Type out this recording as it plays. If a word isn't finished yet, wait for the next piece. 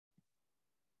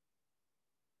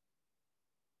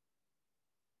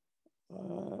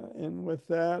And with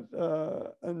that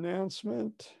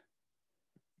announcement,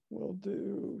 we'll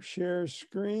do share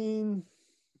screen.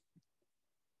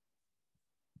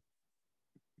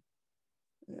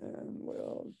 And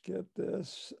we'll get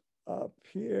this up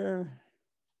here.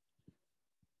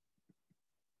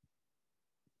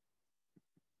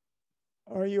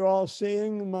 Are you all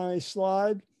seeing my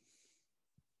slide?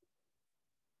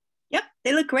 Yep,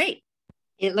 they look great.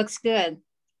 It looks good.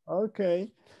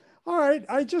 Okay. All right.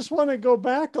 I just want to go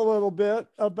back a little bit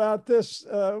about this.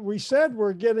 We said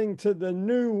we're getting to the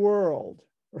new world,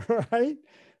 right?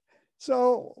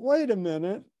 So wait a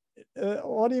minute.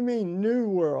 What do you mean new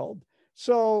world?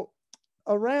 So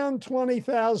around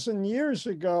 20,000 years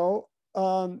ago,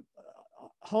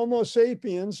 Homo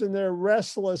sapiens in their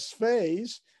restless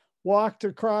phase walked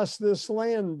across this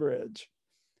land bridge,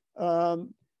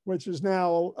 which is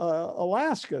now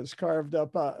Alaska's carved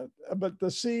up. But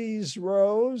the seas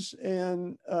rose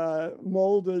and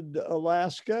molded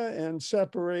Alaska and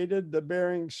separated the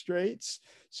Bering Straits,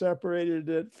 separated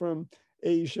it from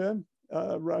Asia,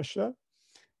 Russia.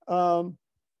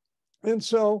 And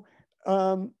so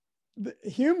the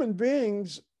human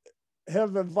beings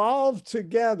have evolved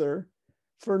together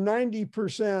for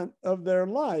 90% of their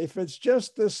life. It's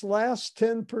just this last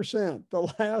 10%,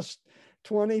 the last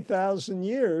 20,000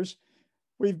 years,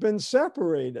 we've been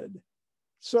separated.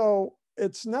 So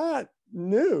it's not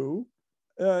new,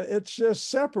 it's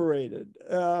just separated.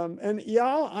 And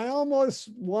y'all, I almost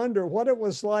wonder what it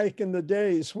was like in the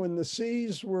days when the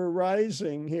seas were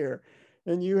rising here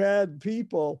and you had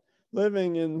people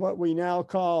living in what we now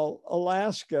call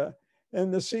Alaska,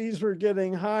 and the seas were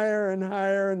getting higher and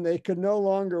higher and they could no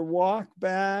longer walk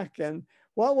back. And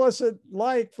what was it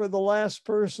like for the last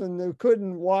person who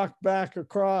couldn't walk back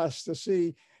across to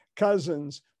see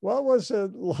cousins? What was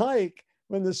it like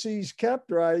when the seas kept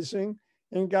rising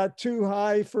and got too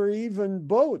high for even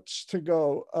boats to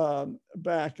go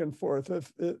back and forth?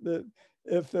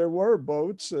 If there were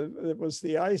boats, it was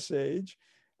the Ice Age.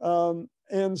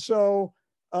 And so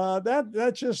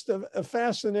that's just a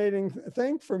fascinating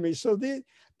thing for me. So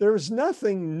there's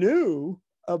nothing new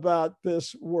about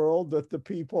this world that the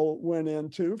people went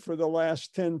into for the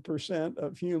last 10%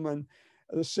 of human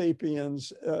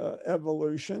sapiens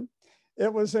evolution.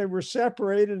 It was they were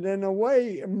separated in a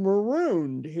way,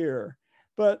 marooned here.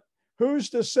 But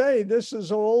who's to say this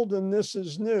is old and this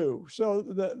is new? So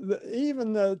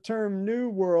even the term New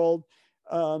World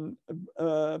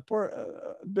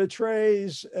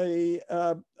betrays a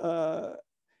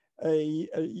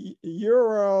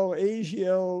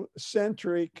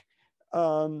Euro-Asio-centric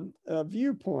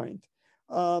viewpoint.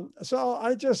 So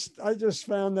I just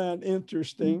found that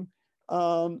interesting,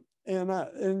 and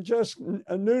just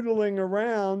noodling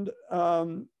around.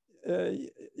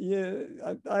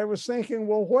 I was thinking,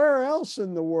 well, where else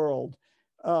in the world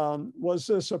was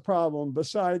this a problem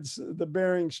besides the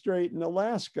Bering Strait and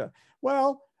Alaska?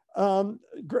 Well,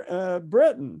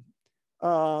 Britain,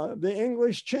 the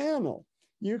English Channel.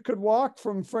 You could walk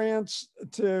from France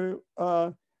to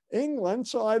England.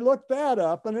 So I looked that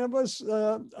up, and it was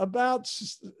about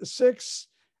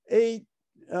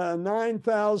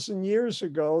 9,000 years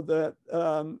ago that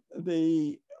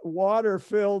the water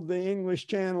filled the English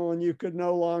Channel and you could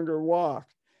no longer walk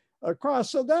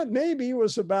across. So that maybe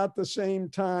was about the same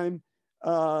time.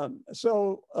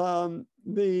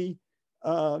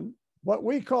 What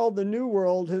we call the New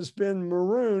World has been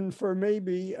marooned for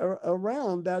maybe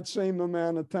around that same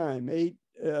amount of time,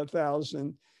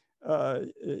 8,000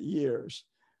 years.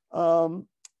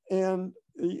 And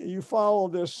you follow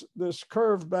this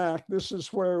curve back. This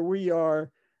is where we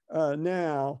are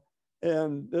now.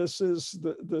 And this is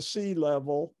the sea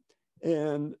level.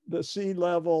 And the sea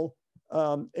level,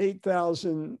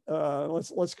 8,000,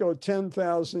 let's go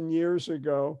 10,000 years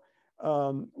ago,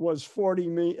 was 40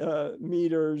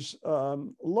 meters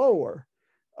lower.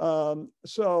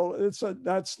 So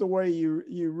that's the way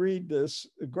you read this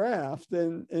graph,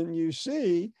 and you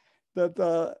see that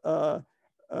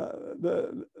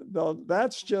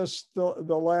that's just the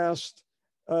last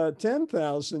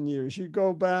 10,000 years. You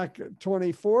go back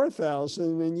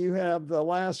 24,000 and you have the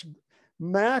last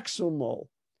maximal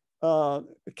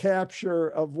capture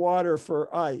of water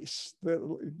for ice,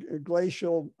 the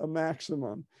glacial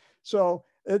maximum. So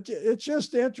it's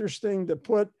just interesting to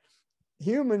put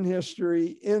human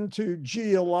history into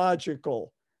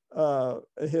geological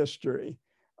history.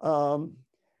 It's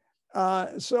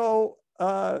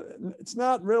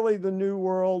not really the New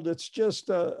World. It's just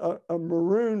a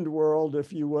marooned world,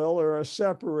 if you will, or a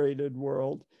separated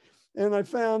world. And I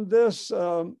found this,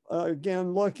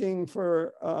 again, looking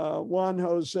for Juan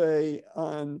Jose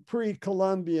on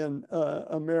pre-Columbian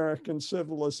American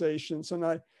civilizations. And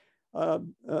I,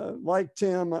 like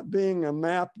Tim, being a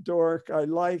map dork, I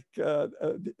like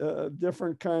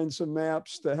different kinds of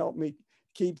maps to help me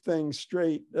keep things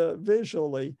straight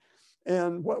visually.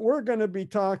 And what we're going to be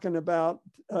talking about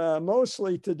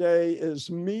mostly today is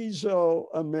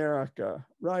Mesoamerica,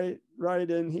 right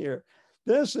in here.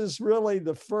 This is really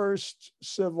the first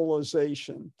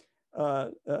civilization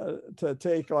to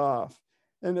take off.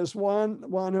 And as Juan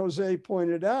Jose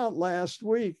pointed out last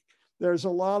week, there's a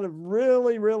lot of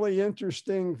really, really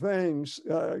interesting things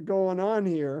going on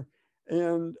here.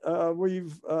 And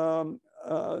we've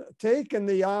taken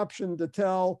the option to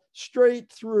tell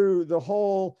straight through the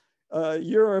whole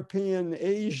European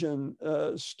Asian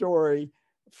story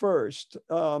first.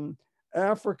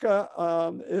 Africa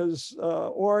is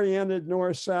oriented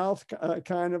north-south,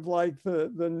 kind of like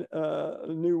the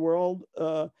New World,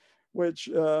 which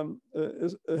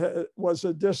was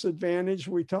a disadvantage.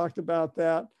 We talked about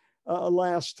that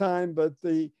last time, but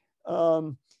the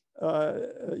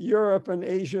Europe and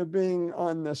Asia being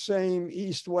on the same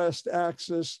east-west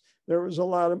axis, there was a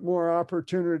lot more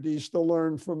opportunities to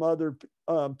learn from other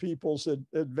people's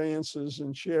advances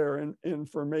and share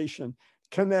information,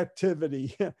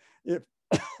 connectivity,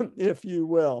 if you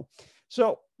will.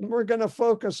 So we're going to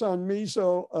focus on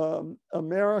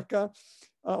Mesoamerica.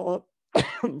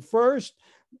 First,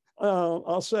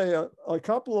 I'll say a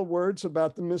couple of words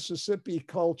about the Mississippi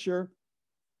culture,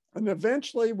 and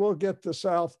eventually we'll get to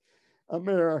South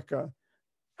America.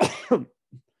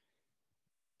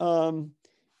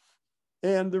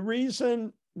 And the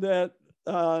reason that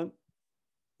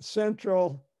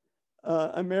Central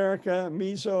America,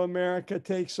 Mesoamerica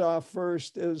takes off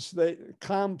first is the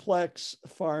complex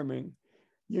farming.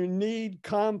 You need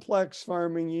complex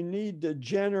farming. You need to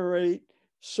generate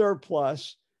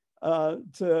surplus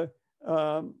to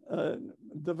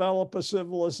develop a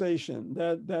civilization.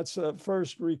 That's a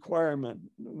first requirement.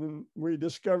 We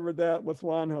discovered that with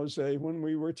Juan Jose when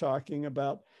we were talking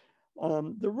about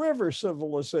the river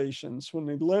civilizations, when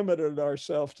we limited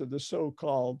ourselves to the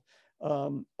so-called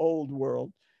old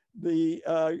world. The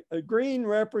green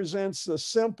represents the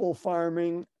simple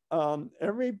farming.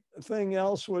 Everything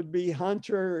else would be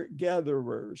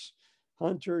hunter-gatherers.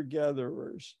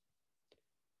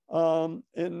 And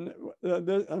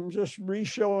I'm just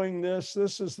re-showing this.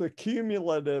 This is the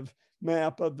cumulative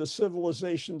map of the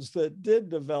civilizations that did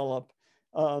develop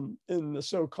in the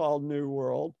so-called New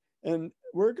World. And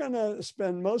we're going to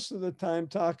spend most of the time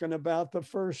talking about the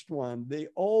first one, the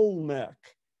Olmec,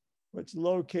 which is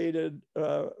located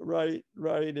right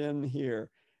in here.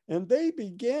 And they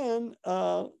began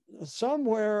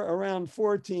somewhere around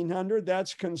 1400.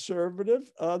 That's conservative.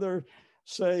 Others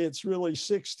say it's really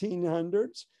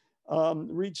 1600s.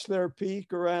 Reached their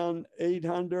peak around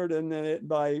 800, and then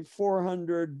by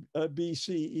 400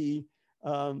 BCE,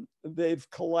 they've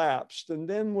collapsed. And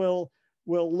then we'll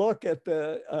look at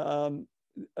the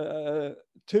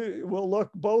we'll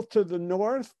look both to the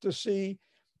north to see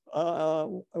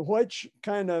which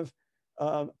kind of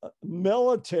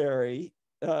military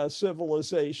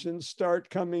civilizations start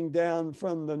coming down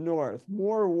from the north,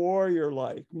 more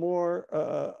warrior-like, more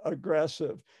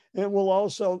aggressive. And we'll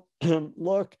also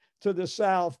look to the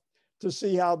south to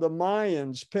see how the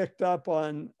Mayans picked up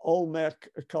on Olmec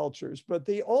cultures. But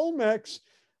the Olmecs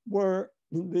were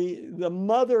the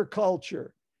mother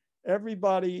culture.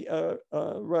 Everybody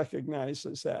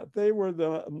recognizes that. They were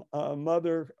the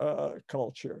mother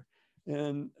culture.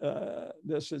 And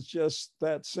this is just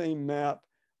that same map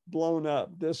blown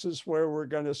up. This is where we're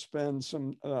going to spend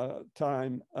some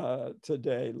time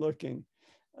today looking.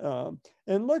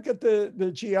 And look at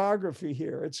the geography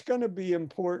here. It's going to be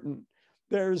important.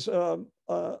 There's a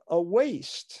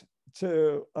waste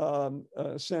to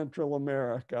Central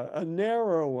America, a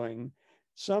narrowing.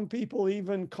 Some people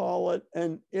even call it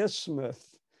an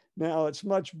isthmus. Now, it's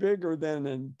much bigger than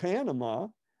in Panama,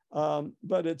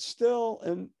 but it's still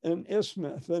an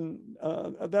isthmus. And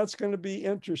that's going to be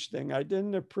interesting. I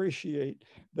didn't appreciate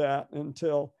that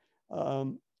until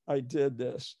I did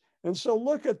this. And so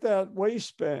look at that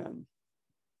waistband.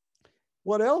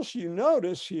 What else you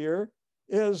notice here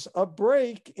is a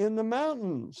break in the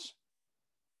mountains.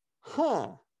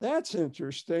 That's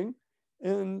interesting.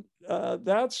 And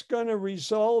that's going to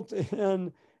result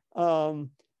in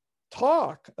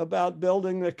talk about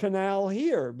building the canal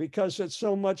here because it's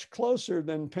so much closer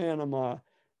than Panama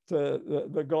to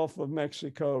the Gulf of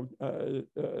Mexico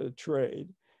trade.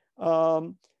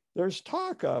 There's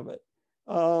talk of it.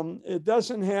 It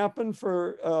doesn't happen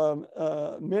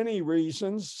for many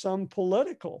reasons, some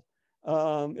political.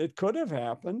 It could have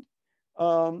happened.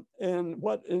 And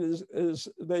what is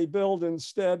they build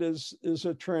instead is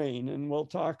a train, and we'll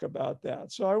talk about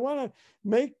that. So I want to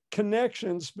make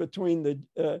connections between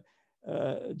the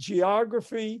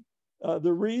geography,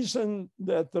 the reason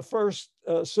that the first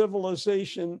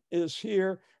civilization is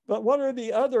here, but what are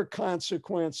the other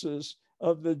consequences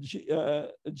of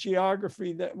the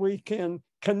geography that we can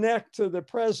connect to the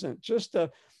present, just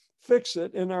to fix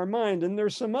it in our mind. And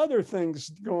there's some other things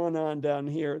going on down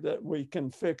here that we can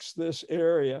fix this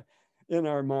area in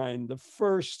our mind, the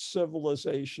first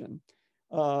civilization.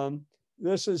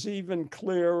 This is even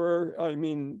clearer. I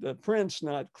mean, the print's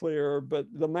not clearer, but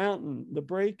the mountain, the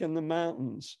break in the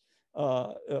mountains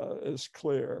is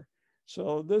clear.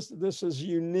 So this is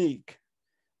unique.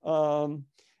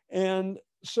 And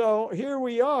so here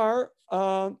we are.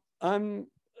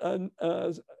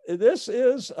 This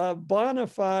is a bona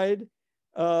fide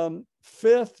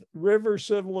fifth river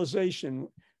civilization.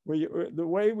 The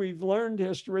way we've learned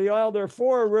history, well, there are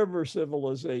 4 river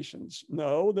civilizations.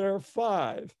 No, there are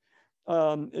 5.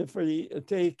 If we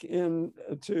take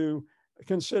into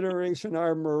consideration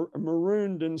our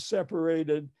marooned and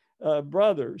separated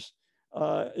brothers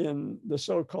in the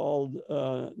so-called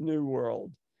New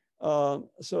World.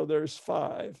 So there's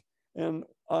 5. And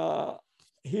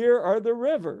here are the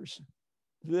rivers.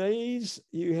 These,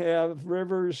 you have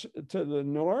rivers to the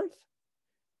north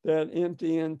that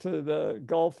empty into the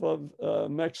Gulf of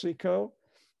Mexico,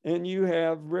 and you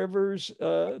have rivers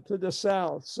to the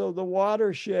south. So the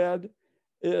watershed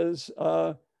is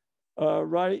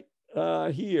right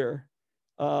here.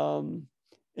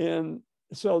 And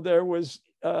so there was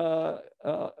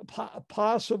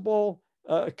possible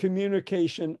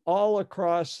communication all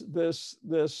across this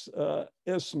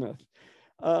isthmus.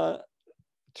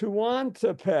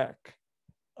 Tehuantepec.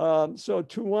 So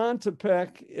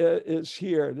Tehuantepec is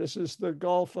here. This is the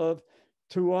Gulf of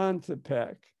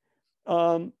Tehuantepec.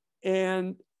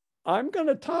 And I'm going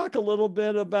to talk a little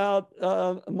bit about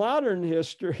modern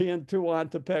history in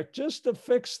Tehuantepec, just to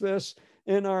fix this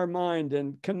in our mind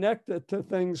and connect it to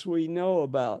things we know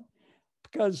about.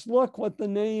 Because look what the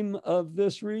name of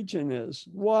this region is,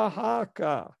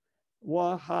 Oaxaca,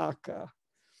 Oaxaca.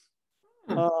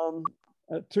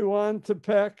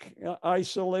 Tehuantepec,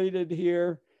 isolated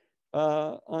here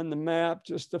on the map,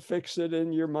 just to fix it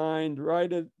in your mind,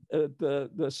 right at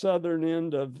the southern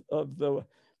end of the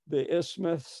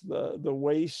isthmus, the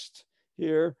waste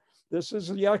here. This is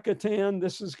Yucatan.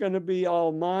 This is going to be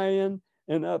all Mayan.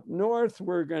 And up north,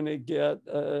 we're going to get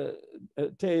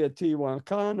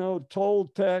Teotihuacano,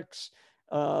 Toltecs,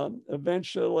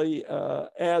 eventually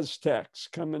Aztecs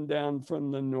coming down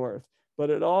from the north. But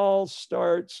it all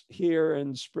starts here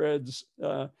and spreads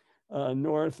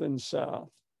north and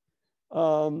south.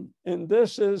 And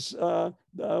this is the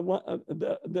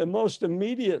most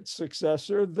immediate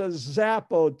successor, the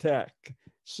Zapotec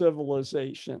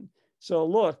civilization. So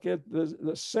look at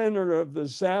the center of the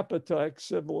Zapotec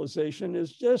civilization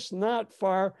is just not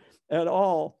far at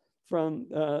all from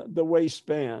the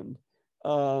waistband.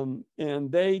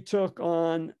 And they took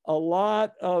on a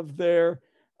lot of their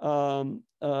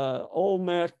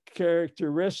Olmec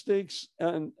characteristics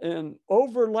and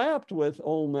overlapped with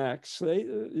Olmecs.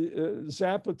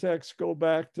 Zapotecs go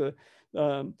back to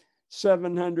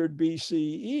 700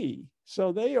 BCE.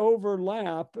 So they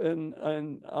overlap and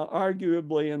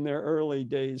arguably in their early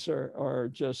days are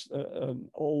just an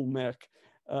Olmec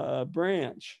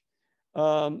branch.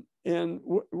 And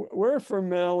we're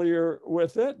familiar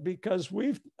with it because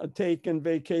we've taken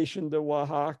vacation to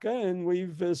Oaxaca and we've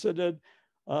visited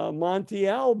Monte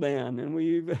Alban and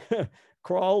we've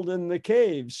crawled in the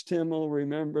caves. Tim will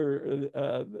remember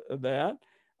that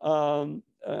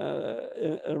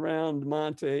around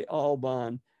Monte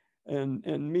Alban.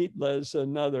 And Mitla's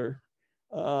another.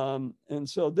 And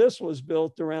so this was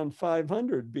built around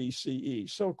 500 BCE.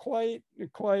 So quite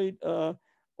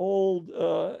old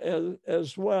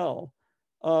as well.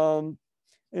 And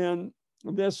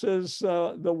this is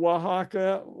the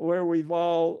Oaxaca where we've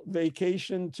all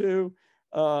vacationed to.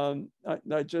 I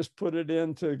just put it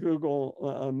into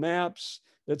Google Maps.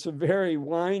 It's a very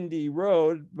windy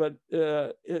road, but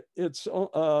it's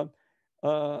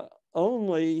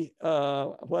only,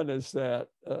 what is that,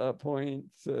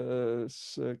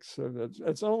 0.6,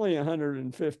 it's only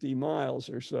 150 miles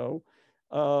or so.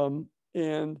 But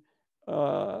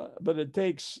it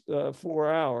takes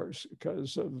 4 hours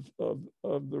because of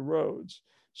the roads.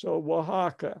 So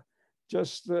Oaxaca,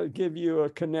 just to give you a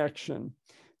connection.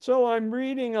 So I'm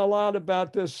reading a lot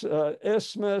about this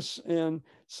isthmus and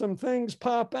some things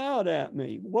pop out at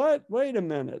me. What, wait a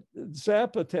minute,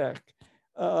 Zapotec.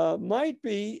 might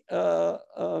be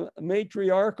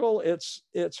matriarchal.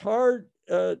 It's hard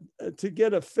to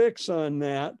get a fix on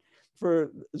that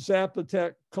for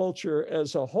Zapotec culture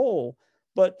as a whole,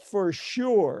 but for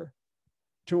sure,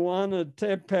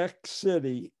 Tehuantepec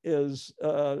city is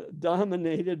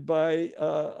dominated by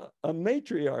a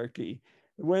matriarchy.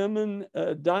 Women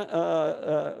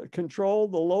control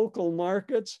the local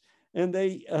markets, and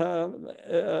they have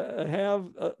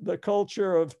the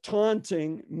culture of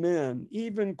taunting men,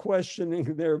 even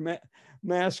questioning their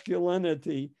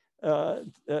masculinity,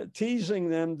 teasing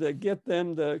them to get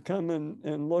them to come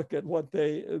and look at what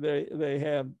they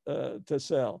have to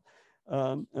sell.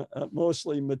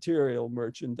 Mostly material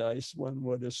merchandise, one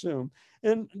would assume.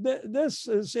 And this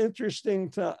is interesting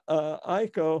to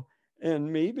Aiko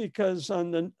and me, because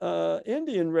on the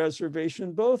Indian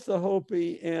reservation, both the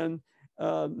Hopi and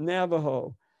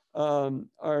Navajo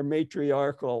are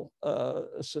matriarchal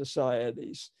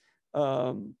societies,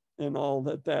 and all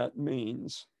that that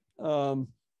means. And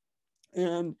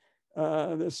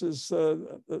this is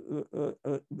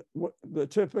the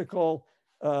typical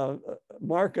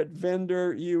market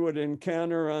vendor you would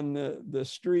encounter on the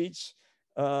streets,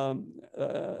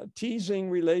 teasing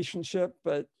relationship,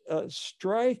 but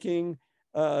striking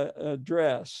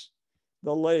dress,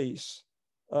 the lace,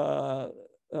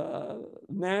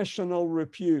 national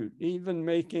repute, even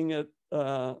making it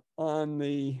on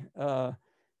the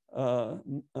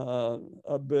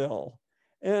a bill,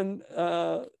 and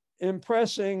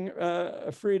impressing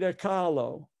Frida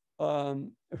Kahlo,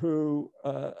 who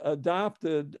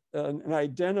adopted and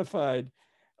identified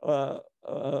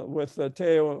with the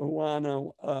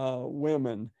Tehuana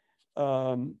women.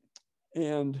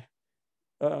 And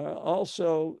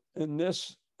also in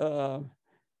this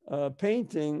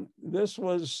painting, this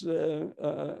was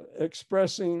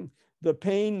expressing the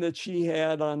pain that she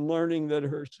had on learning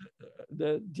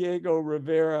that Diego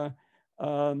Rivera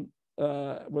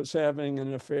was having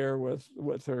an affair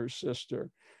with her sister.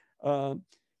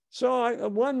 So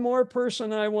one more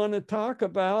person I want to talk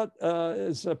about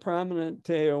is a prominent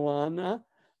Tehuana,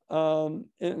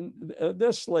 and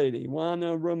this lady,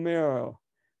 Juana Romero.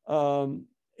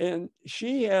 And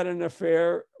she had an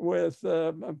affair with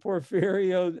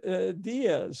Porfirio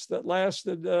Diaz that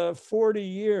lasted 40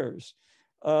 years.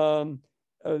 And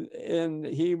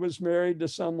he was married to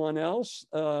someone else,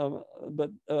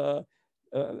 but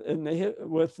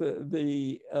with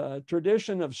the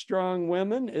tradition of strong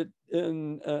women,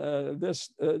 this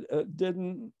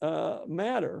didn't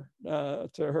matter to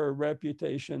her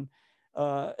reputation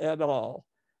at all.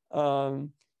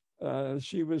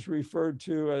 She was referred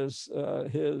to as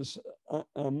his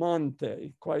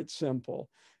amante, quite simple.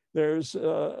 There's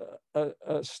a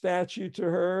statue to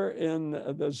her in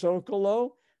the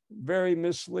Zocalo, very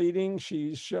misleading.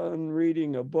 She's shown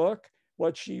reading a book.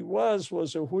 What she was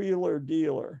a wheeler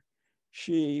dealer.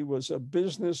 She was a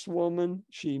businesswoman.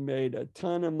 She made a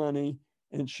ton of money,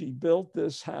 and she built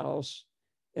this house.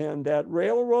 And that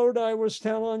railroad I was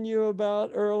telling you about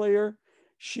earlier,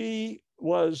 she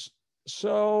was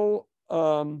so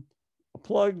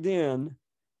plugged in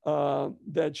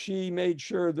that she made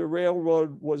sure the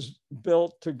railroad was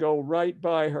built to go right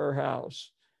by her house.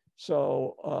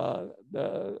 So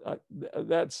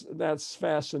that's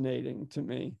fascinating to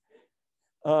me.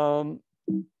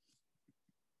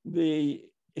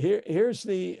 Here's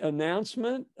the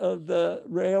announcement of the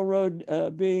railroad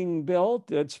being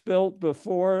built. It's built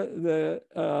before the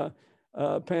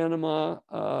Panama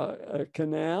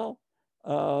Canal,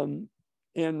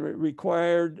 and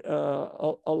required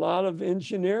a lot of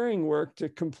engineering work to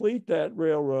complete that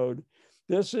railroad.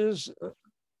 This is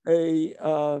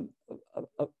a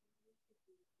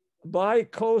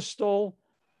bi-coastal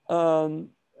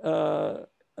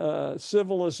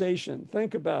civilization.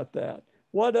 Think about that.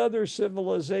 What other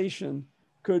civilization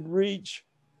could reach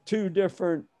two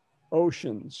different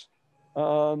oceans?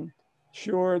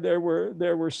 Sure, there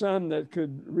were some that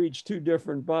could reach two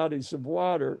different bodies of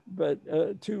water, but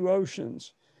two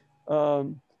oceans.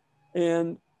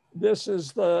 And this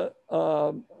is the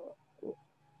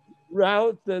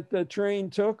route that the train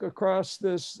took across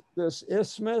this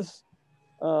isthmus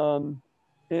and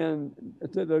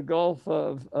to the Gulf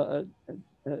of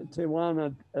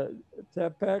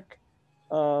Tehuantepec.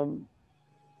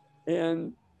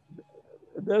 And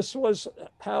this was,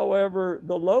 however,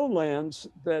 the lowlands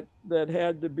that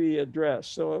had to be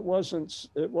addressed. So it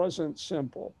wasn't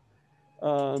simple.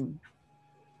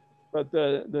 But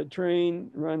the train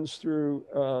runs through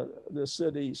the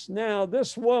cities. Now,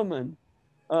 this woman,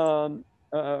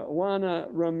 Juana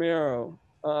Romero,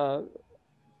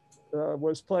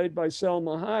 was played by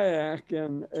Selma Hayek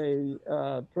in a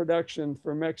production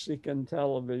for Mexican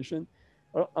television.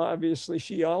 obviously,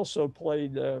 she also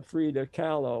played Frida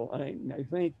Kahlo. I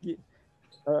think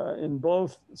in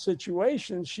both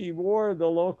situations, she wore the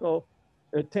local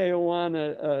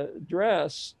Tehuana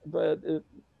dress, but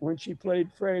when she played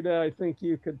Freda, I think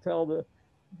you could tell the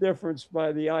difference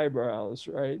by the eyebrows,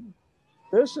 right?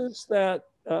 This is that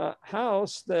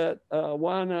house that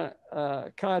Juana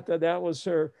Cata, that was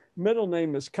her middle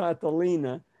name is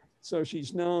Catalina, so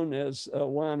she's known as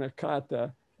Juana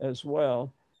Cata as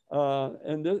well.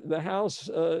 And the house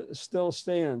still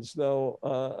stands, though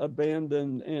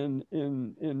abandoned and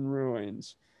in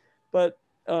ruins. But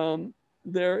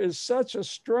there is such a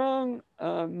strong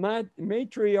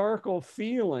matriarchal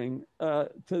feeling to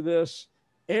this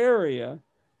area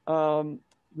um,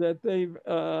 that they've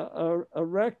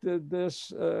erected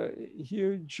this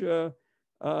huge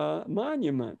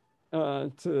monument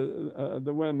to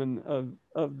the women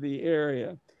of the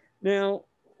area. Now,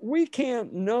 we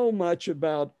can't know much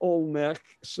about Olmec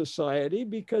society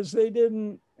because they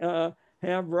didn't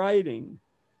have writing.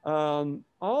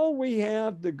 All we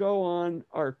have to go on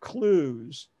are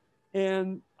clues.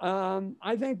 And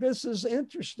I think this is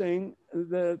interesting,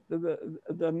 the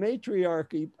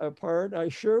matriarchy part. I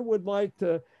sure would like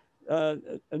to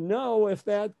know if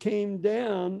that came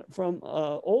down from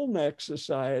Olmec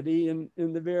society in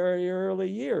the very early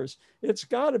years. It's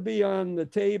got to be on the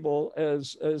table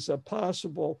as a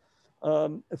possible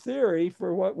theory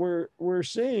for what we're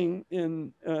seeing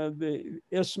in the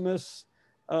Isthmus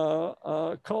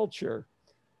culture.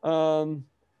 Um,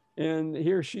 and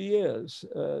here she is,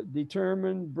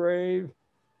 determined, brave,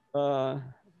 uh,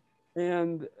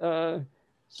 and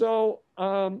so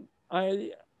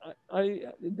I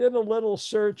did a little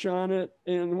search on it,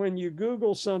 and when you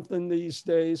Google something these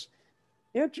days,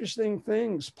 interesting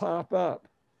things pop up.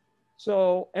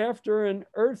 So after an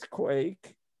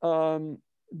earthquake,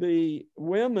 the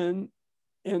women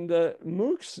in the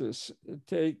Muxus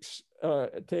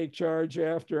take charge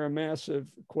after a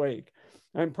massive quake.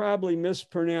 I'm probably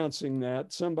mispronouncing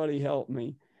that. Somebody help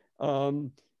me.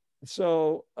 Um,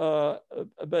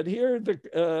 but here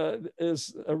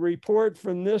is a report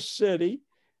from this city,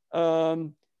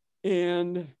 and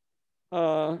the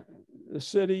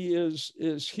city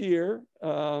is here.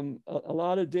 A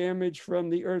lot of damage from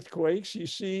the earthquakes. You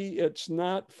see, it's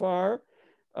not far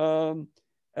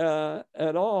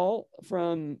at all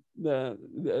from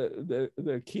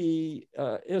the key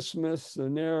isthmus, the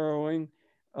narrowing,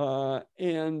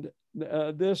 and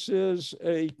this is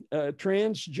a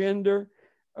transgender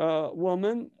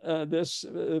woman. This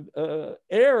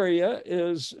area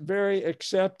is very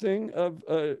accepting of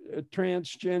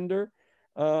transgender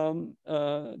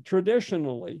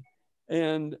traditionally.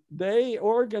 And they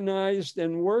organized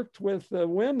and worked with the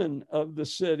women of the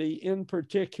city in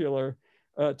particular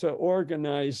to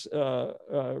organize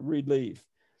relief.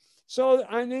 So,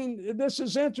 I mean, this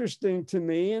is interesting to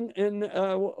me. And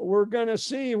we're going to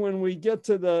see when we get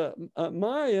to the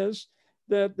Mayas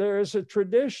that there is a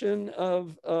tradition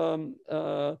of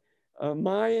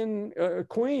Mayan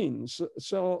queens.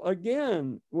 So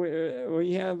again,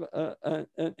 we have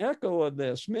an echo of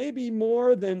this, maybe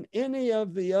more than any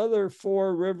of the other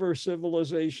four river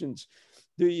civilizations.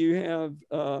 Do you have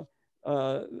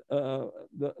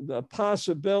the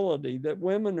possibility that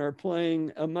women are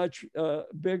playing a much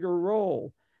bigger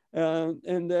role,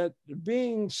 and that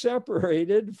being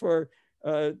separated for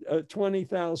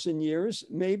 20,000 years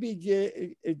maybe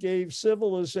gave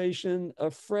civilization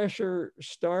a fresher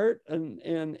start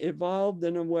and evolved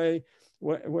in a way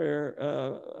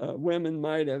where women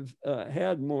might have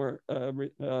had more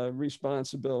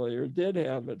responsibility, or did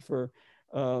have it for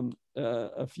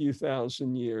a few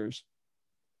thousand years.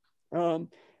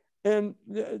 And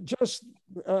just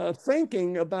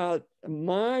thinking about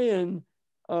Mayan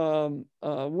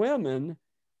women,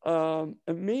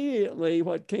 immediately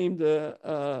what came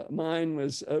to mind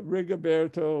was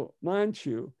Rigoberto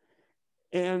Manchu.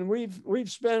 And we've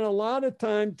spent a lot of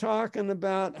time talking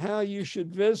about how you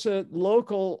should visit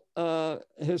local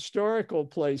historical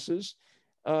places.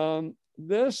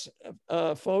 This,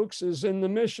 folks, is in the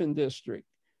Mission District.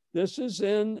 This is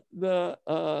in the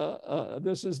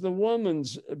this is the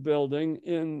Woman's Building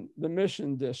in the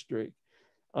Mission District,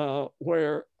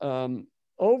 where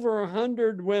over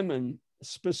 100 women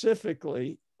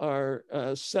specifically are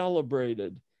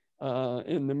celebrated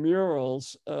in the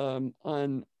murals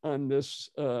on this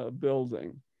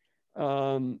building.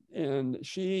 And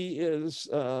she is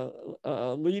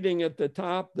leading at the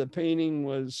top. The painting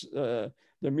was, the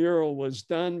mural was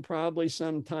done probably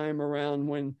sometime around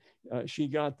when she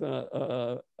got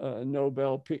the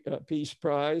Nobel Peace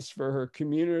Prize for her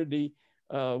community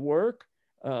work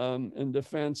in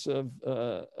defense of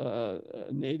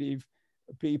Native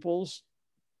peoples.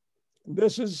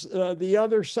 This is the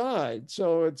other side.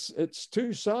 So it's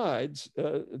two sides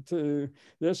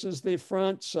this is the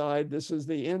front side. This is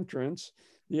the entrance.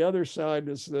 The other side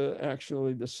is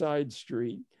actually the side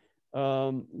street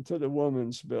to the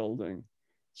woman's building.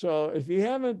 So if you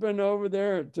haven't been over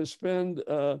there to spend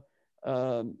a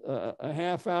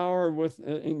half hour with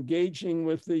engaging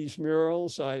with these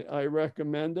murals, I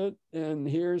recommend it. And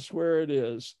here's where it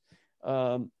is,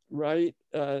 right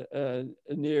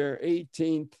near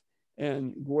 18th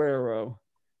and Guero.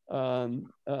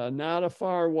 Not a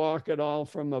far walk at all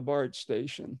from a BART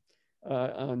station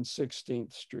on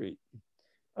 16th Street.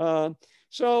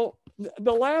 So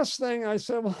the last thing I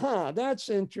said, well, that's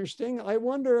interesting. I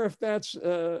wonder if that's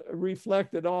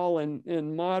reflected all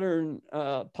in modern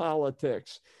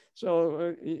politics.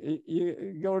 So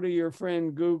you go to your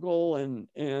friend Google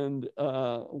and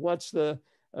what's the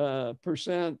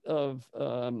percent of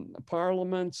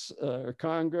parliaments or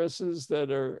congresses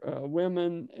that are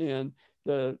women, and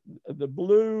the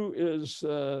blue is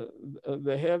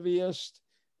the heaviest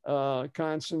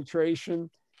concentration,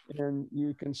 and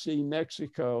you can see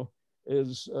Mexico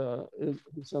is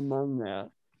among that.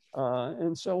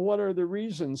 And so what are the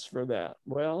reasons for that?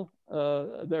 Well,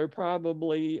 there are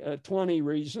probably 20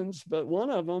 reasons, but one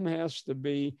of them has to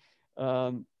be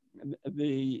the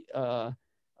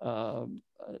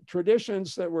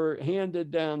traditions that were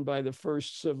handed down by the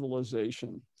first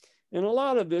civilization. And a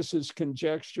lot of this is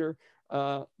conjecture,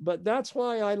 but that's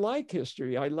why I like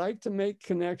history. I like to make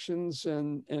connections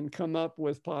and come up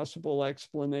with possible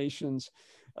explanations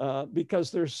because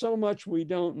there's so much we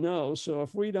don't know. So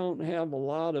if we don't have a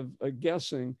lot of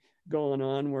guessing going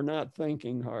on, we're not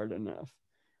thinking hard enough.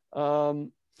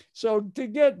 So to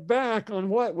get back on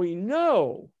what we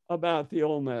know about the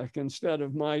Olmec instead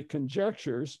of my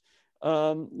conjectures,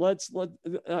 let's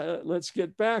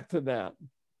get back to that.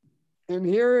 And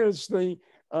here is the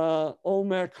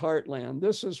Olmec heartland.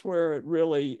 This is where it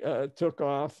really took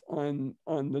off on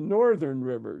the northern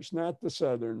rivers, not the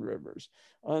southern rivers,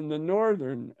 on the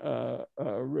northern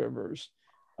rivers.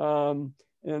 And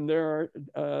there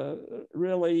are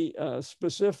really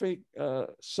specific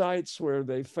sites where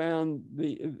they found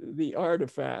the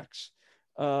artifacts.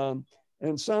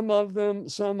 And some of them,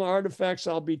 some artifacts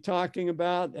I'll be talking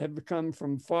about have come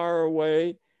from far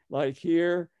away, like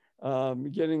here,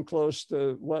 getting close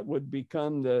to what would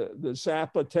become the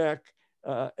Zapotec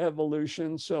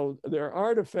evolution. So their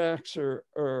artifacts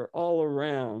are all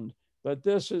around, but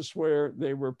this is where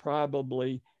they were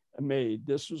probably made.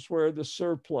 This was where the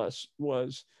surplus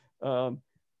was put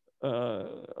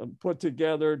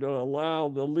together to allow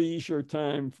the leisure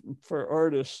time for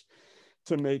artists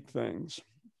to make things.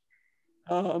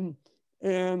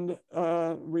 And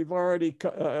we've already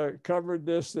covered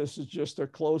this. This is just a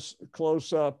close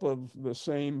up of the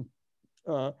same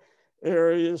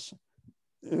areas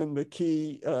and the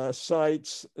key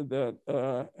sites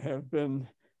that have been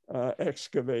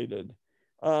excavated.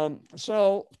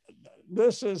 So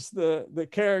this is the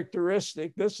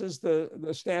characteristic. This is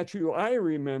the statue I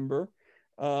remember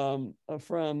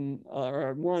from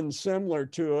one similar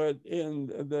to it in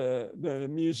the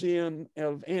Museum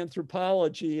of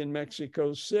Anthropology in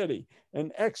Mexico City,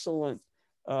 an excellent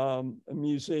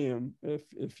museum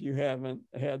if you haven't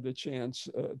had the chance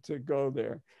to go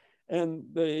there. And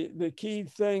the key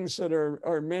things that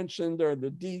are mentioned are the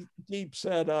deep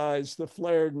set eyes, the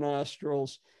flared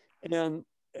nostrils, and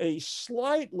a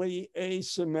slightly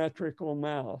asymmetrical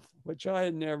mouth, which I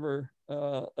had never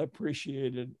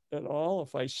appreciated at all.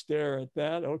 If I stare at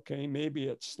that, okay, maybe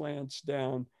it slants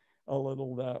down a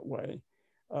little that way.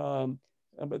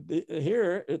 But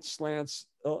here it slants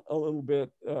a little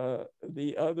bit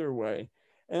the other way.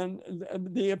 And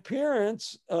the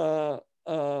appearance well,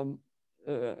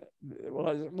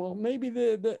 maybe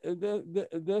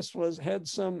this had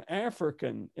some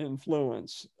African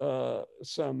influence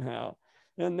somehow.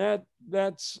 And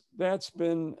that's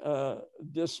been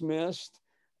dismissed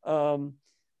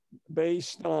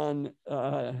based on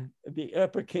the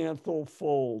epicanthal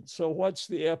fold. So what's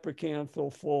the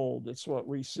epicanthal fold? It's what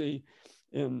we see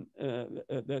in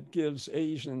that gives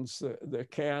Asians the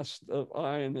cast of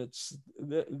eye, and it's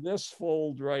this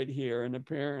fold right here. And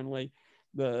apparently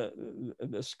the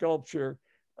sculpture,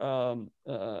 all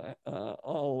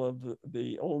of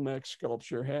the Olmec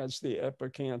sculpture has the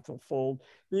epicanthal fold.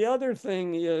 The other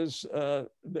thing is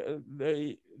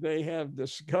they have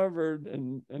discovered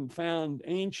and found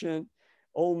ancient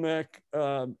Olmec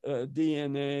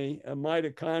DNA,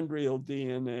 mitochondrial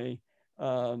DNA,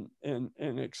 and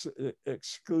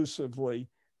exclusively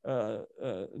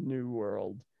New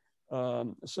World.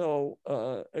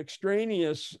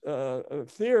 Extraneous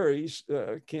theories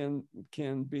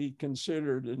can be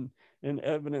considered and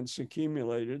evidence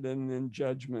accumulated, and then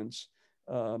judgments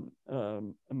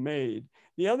made.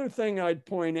 The other thing I'd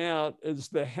point out is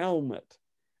the helmet.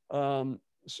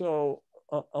 So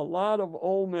a lot of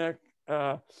Olmec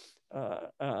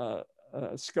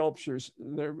sculptures,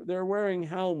 they're wearing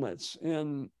helmets,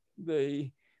 and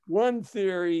the one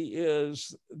theory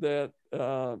is that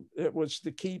it was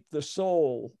to keep the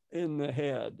soul in the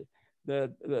head,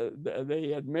 that they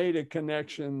had made a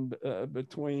connection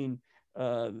between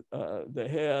the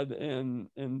head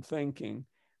and thinking,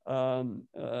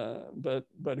 but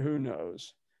who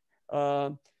knows?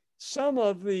 Some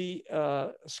of the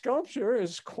sculpture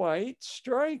is quite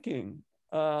striking.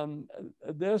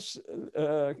 This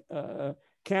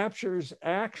captures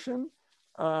action,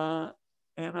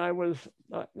 and I was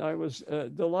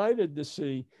delighted to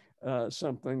see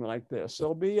something like this.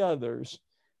 There'll be others.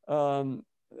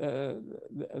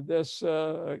 This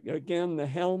again, the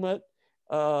helmet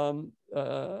on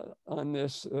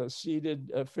this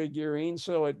seated figurine.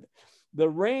 So the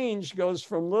range goes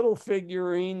from little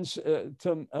figurines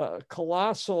to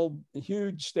colossal,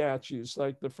 huge statues,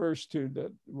 like the first two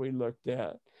that we looked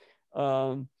at.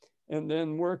 And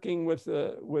then working with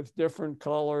different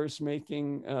colors,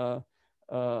 making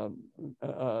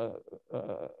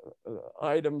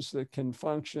items that can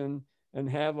function and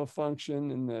have a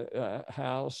function in the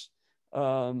house.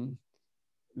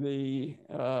 The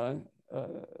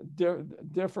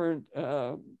different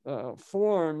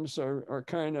forms are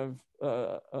kind of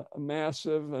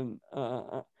massive and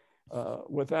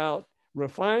without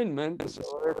refinement, so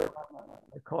they're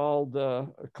called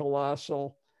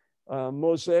colossal.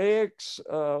 Mosaics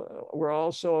were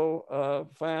also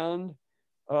found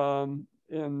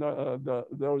in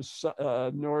those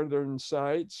northern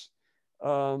sites.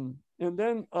 And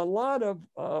then a lot of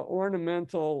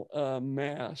ornamental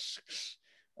masks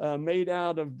made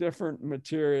out of different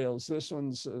materials. This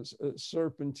one's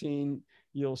serpentine.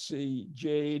 You'll see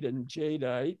jade and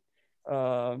jadeite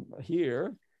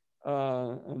here.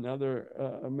 Another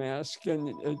mask.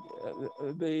 And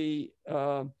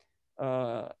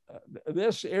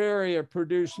this area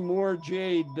produced more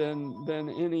jade than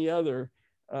any other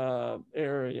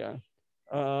area.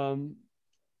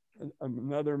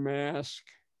 Another mask.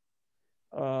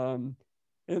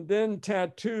 And then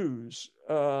tattoos,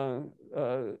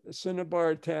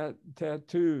 cinnabar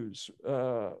tattoos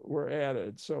were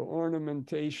added. So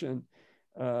ornamentation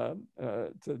to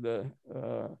the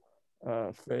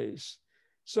face.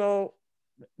 So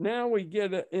now we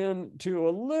get into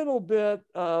a little bit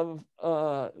of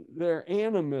their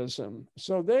animism.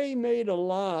 So they made a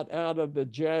lot out of the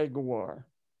jaguar.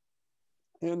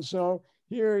 And so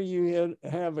here you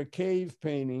have a cave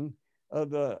painting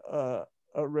of a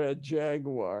red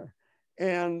jaguar.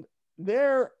 And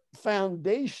their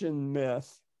foundation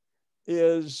myth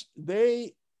is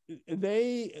the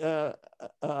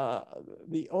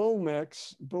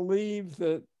Olmecs believe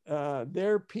that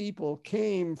their people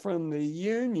came from the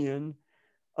union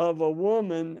of a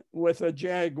woman with a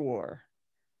jaguar.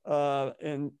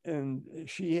 And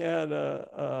she had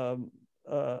a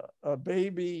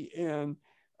baby, and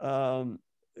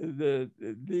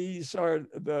these are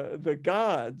the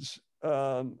gods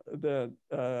that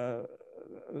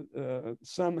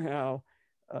somehow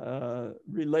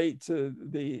relate to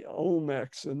the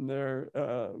Olmecs and their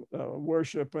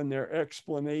worship and their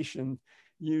explanation,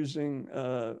 using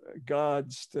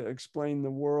gods to explain the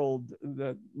world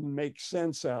that makes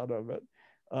sense out of it.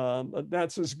 But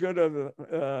that's as good of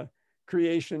a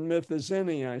creation myth as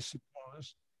any, I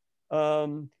suppose.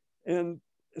 And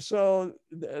so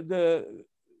the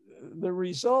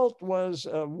result was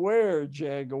a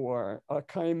were-jaguar, a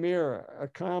chimera, a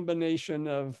combination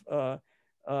of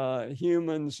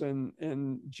humans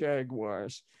and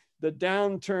jaguars. The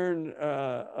downturned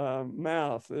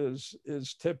mouth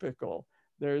is typical.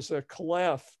 There's a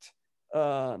cleft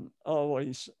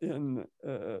always in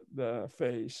the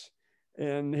face.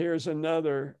 And here's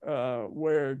another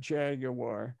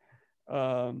were-jaguar,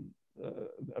 a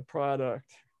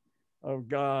product of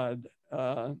God,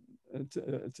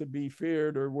 to be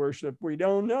feared or worshiped. We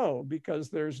don't know, because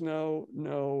there's no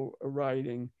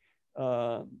writing.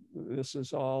 This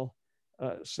is all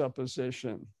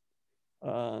supposition.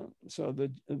 So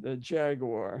the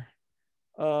jaguar.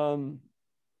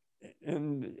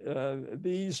 And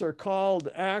these are called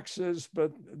axes,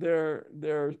 but they're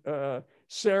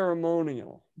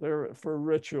ceremonial. They're for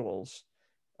rituals.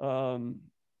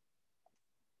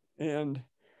 And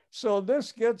so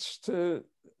this gets to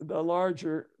the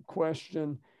larger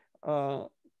question,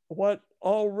 what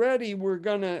already we're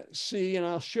going to see, and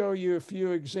I'll show you a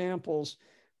few examples,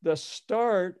 the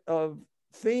start of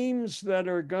themes that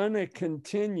are going to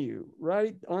continue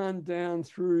right on down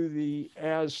through the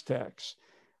Aztecs.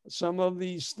 Some of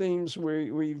these themes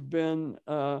we've been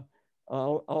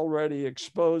already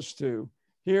exposed to.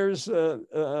 Here's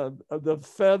the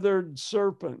feathered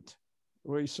serpent.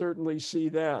 We certainly see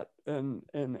that in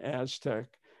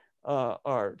Aztec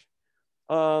art.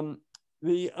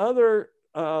 The other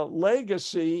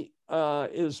legacy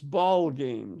is ball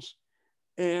games.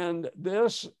 And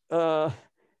this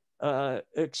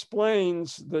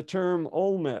explains the term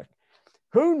Olmec.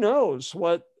 Who knows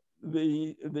what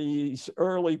these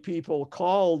early people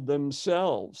called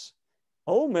themselves?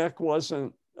 Olmec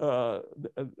wasn't,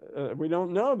 we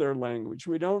don't know their language.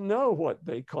 We don't know what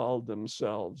they called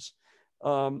themselves.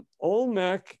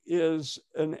 Olmec is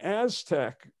an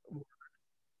Aztec,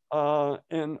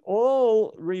 and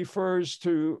Ol refers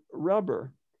to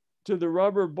rubber, to the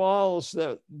rubber balls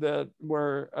that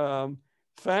were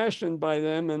fashioned by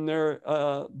them in their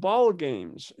ball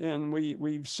games. And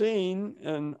we've seen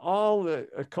in all the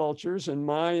cultures, in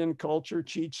Mayan culture,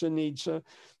 Chichen Itza,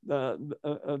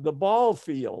 the ball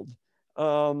field.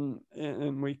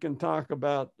 And we can talk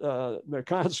about the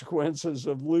consequences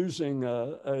of losing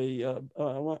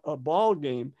a ball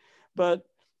game. But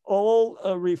Ol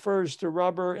refers to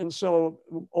rubber, and so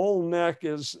Olmec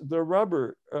is the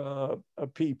rubber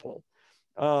people.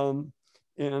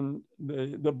 And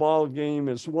the ball game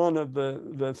is one of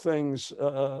the things,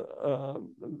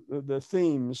 the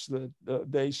themes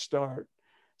that they start.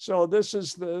 So this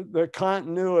is the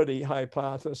continuity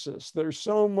hypothesis. There's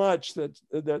so much that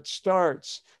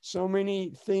starts, so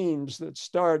many themes that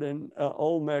start in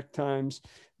Olmec times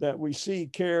that we see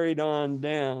carried on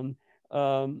down.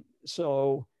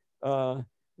 So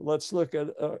let's look at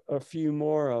a few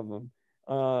more of them.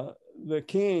 The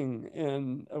king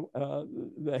and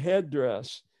the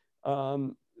headdress.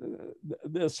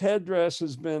 This headdress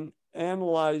has been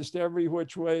analyzed every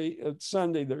which way at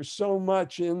Sunday. There's so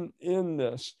much in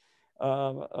this,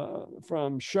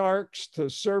 from sharks to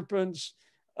serpents,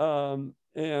 and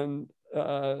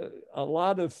a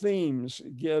lot of themes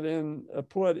get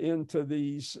put into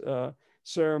these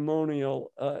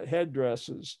ceremonial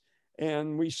headdresses.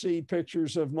 And we see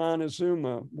pictures of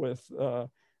Montezuma with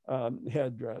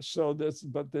headdress. So this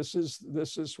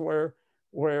is where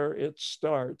it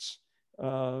starts.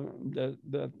 The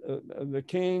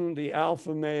king, the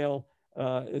alpha male,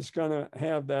 is going to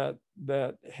have that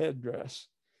headdress.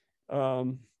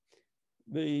 Again,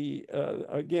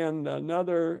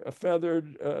 another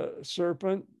feathered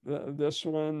serpent. This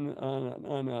one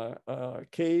on a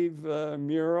cave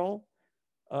mural,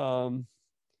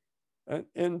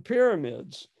 and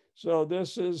pyramids. So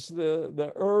this is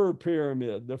the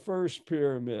pyramid, the first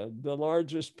pyramid, the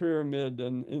largest pyramid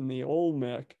in the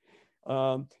Olmec.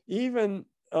 Even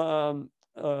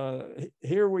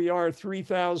here we are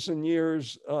 3,000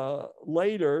 years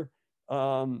later,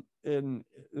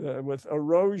 with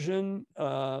erosion,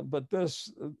 but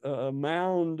this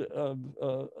mound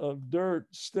of dirt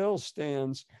still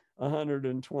stands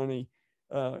 120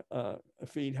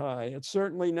 feet high. It's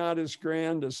certainly not as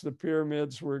grand as the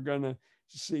pyramids we're going to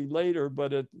see later,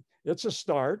 but it's a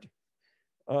start.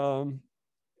 Now,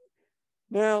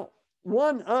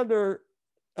 one other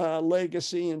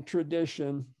legacy and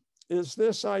tradition is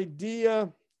this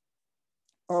idea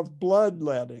of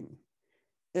bloodletting.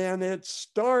 And it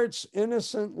starts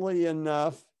innocently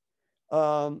enough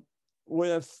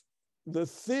with the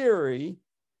theory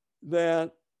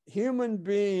that human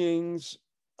beings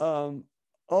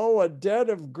owe a debt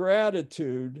of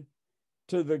gratitude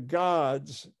to the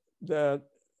gods that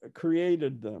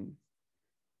created them.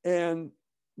 And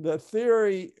the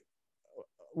theory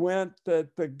went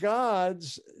that the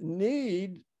gods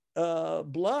need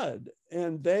blood,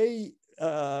 and they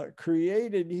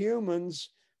created humans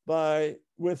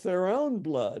with their own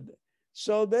blood.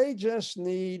 So they just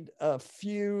need a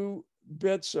few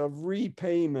bits of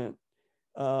repayment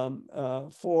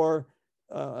for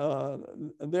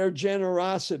their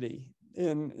generosity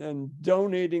in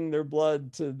donating their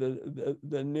blood to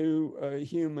the new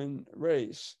human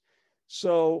race.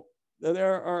 So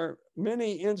there are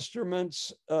many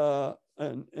instruments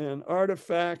and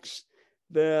artifacts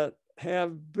that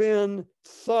have been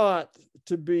thought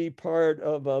to be part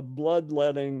of a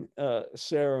bloodletting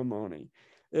ceremony.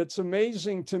 It's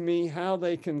amazing to me how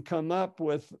they can come up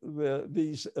with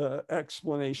these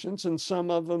explanations, and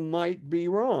some of them might be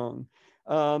wrong.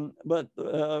 But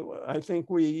I think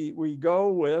we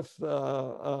go with,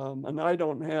 and I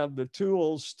don't have the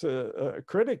tools to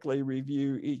critically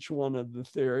review each one of the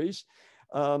theories,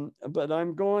 But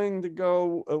I'm going to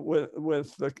go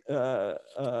with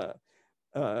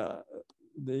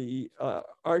the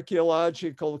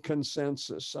archeological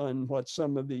consensus on what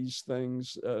some of these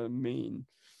things mean.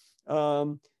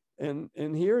 And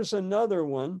here's another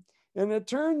one. And it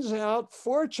turns out,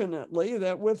 fortunately,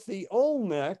 that with the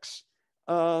Olmecs,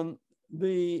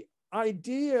 the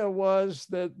idea was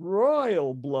that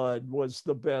royal blood was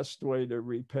the best way to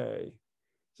repay.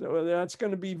 So that's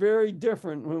going to be very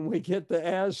different when we get to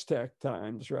Aztec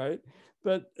times, right?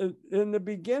 But in the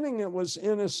beginning, it was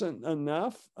innocent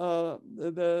enough. The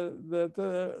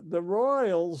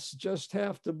royals just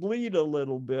have to bleed a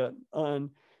little bit on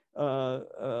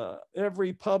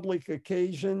every public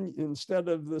occasion. Instead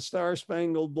of the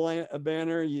Star-Spangled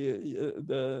Banner,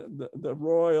 the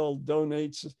royal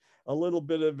donates a little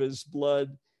bit of his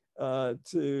blood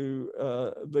to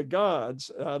the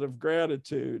gods out of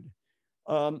gratitude.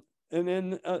 And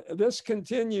then this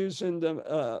continues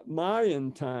into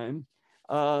Mayan time.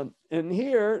 And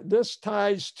here, this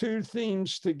ties two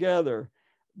themes together.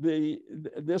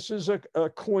 This is a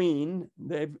queen.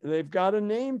 They've got a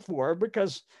name for her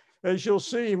because, as you'll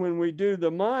see when we do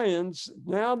the Mayans,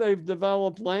 now they've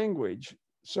developed language.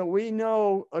 So we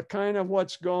know a kind of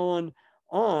what's going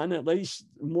on, at least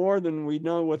more than we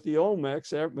know with the Olmecs.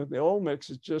 The Olmecs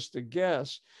is just a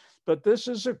guess. But this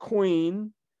is a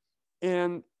queen,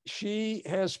 and she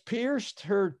has pierced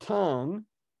her tongue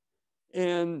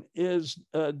and is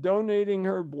donating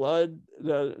her blood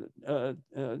to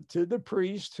the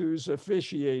priest who's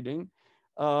officiating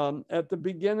at the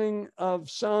beginning of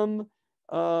some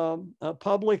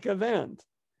public event.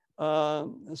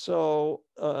 So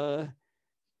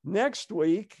next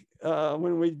week,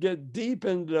 when we get deep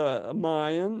into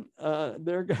Mayan,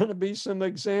 there are going to be some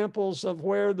examples of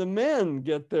where the men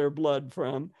get their blood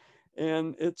from,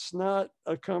 and it's not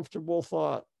a comfortable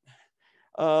thought.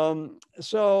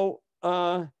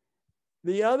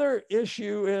 The other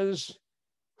issue is,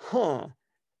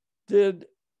 did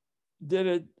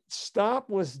it stop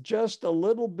with just a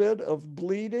little bit of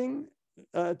bleeding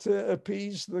to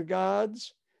appease the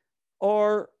gods?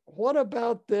 Or what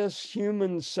about this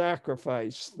human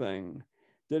sacrifice thing?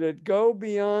 Did it go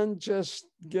beyond just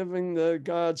giving the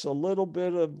gods a little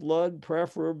bit of blood,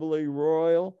 preferably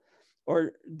royal?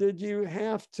 Or did you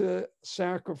have to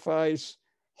sacrifice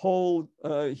whole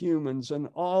humans and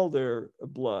all their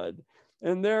blood?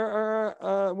 And there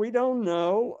are, we don't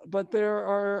know, but there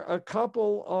are a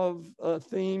couple of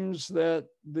themes that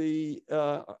the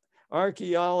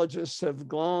archaeologists have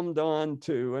glommed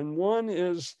onto. And one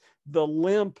is the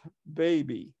limp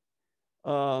baby.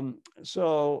 And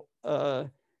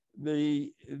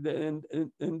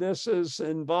this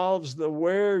involves the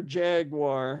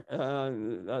were-jaguar,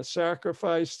 a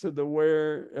sacrifice to the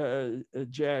were-jaguar.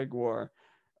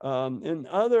 In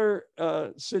other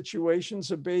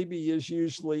situations, a baby is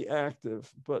usually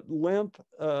active, but limp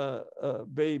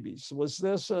babies. Was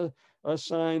this a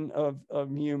sign of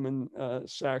human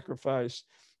sacrifice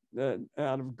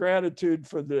out of gratitude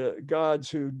for the gods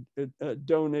who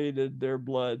donated their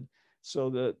blood so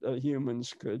that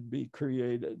humans could be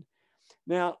created?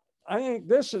 Now, I think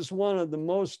this is one of the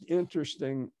most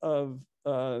interesting of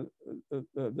the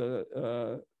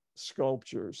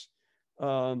sculptures.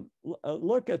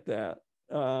 Look at that.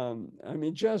 I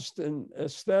mean, just in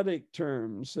aesthetic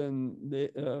terms and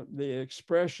the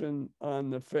expression on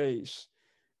the face.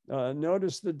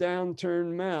 Notice the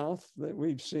downturned mouth that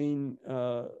we've seen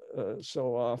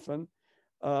so often.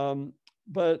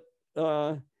 But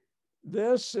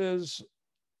this is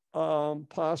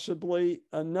possibly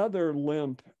another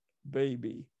limp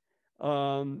baby.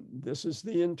 This is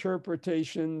the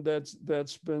interpretation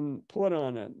that's been put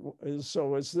on it.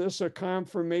 So is this a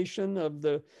confirmation of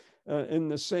the in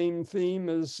the same theme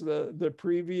as the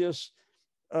previous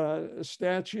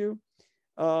statue?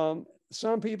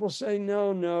 Some people say,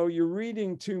 no, you're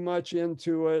reading too much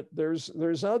into it.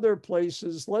 There's other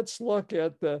places. Let's look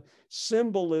at the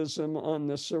symbolism on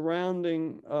the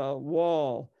surrounding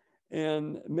wall.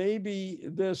 And maybe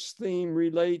this theme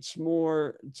relates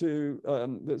more to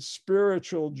the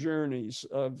spiritual journeys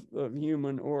of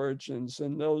human origins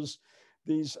and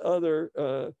these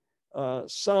other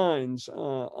signs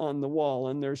on the wall.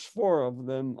 And there's 4 of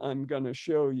them I'm going to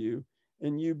show you,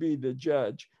 and you be the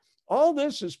judge. All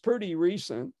this is pretty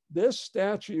recent. This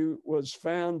statue was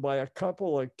found by a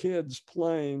couple of kids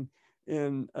playing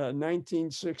in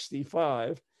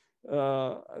 1965.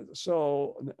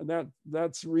 So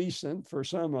that's recent for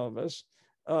some of us.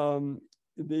 But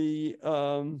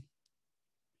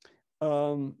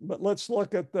let's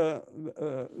look at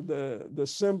the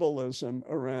symbolism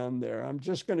around there. I'm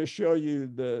just going to show you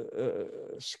the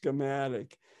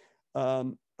schematic.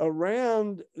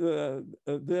 Around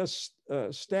this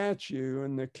statue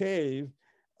in the cave,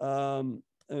 and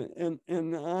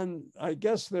on, I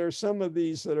guess there's some of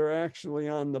these that are actually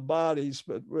on the bodies,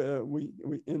 but we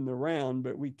in the round,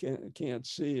 but we can't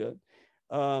see it.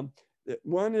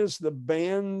 One is the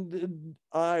banded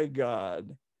eye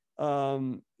god,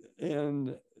 and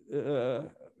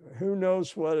who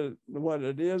knows what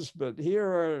it is, but here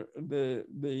are the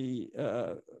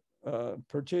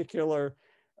particular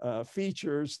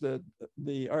features that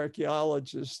the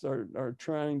archaeologists are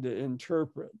trying to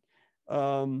interpret.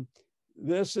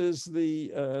 This is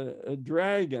the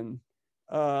dragon,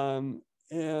 and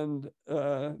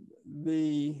a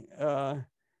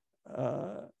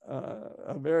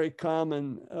very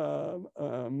common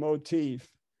motif.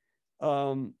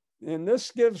 And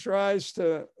this gives rise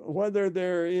to whether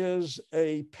there is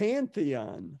a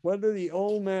pantheon, whether the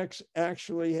Olmecs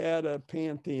actually had a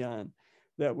pantheon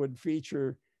that would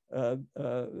feature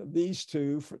these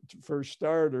two for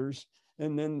starters.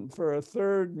 And then for a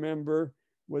third member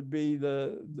would be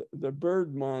the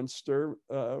bird monster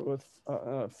with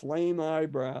flame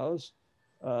eyebrows,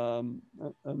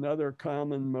 another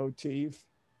common motif.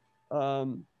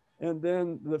 And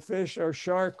then the fish or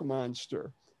shark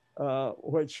monster,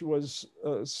 which was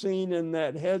seen in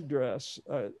that headdress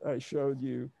I showed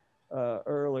you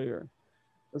earlier.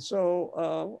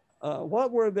 So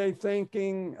what were they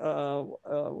thinking?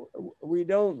 We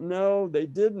don't know. They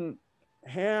didn't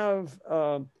have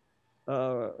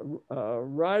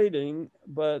writing,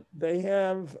 but they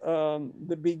have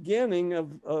the beginning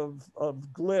of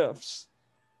glyphs.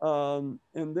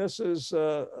 And this is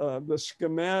the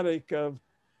schematic of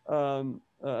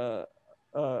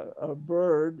a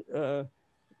bird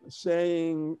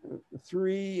saying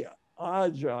three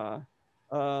Aja,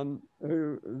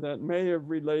 that may have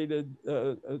related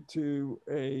to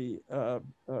a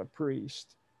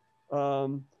priest.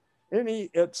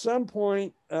 At some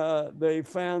point, they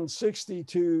found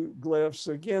 62 glyphs.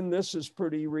 Again, this is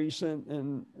pretty recent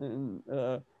in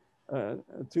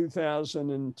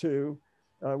 2002.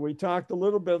 We talked a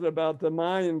little bit about the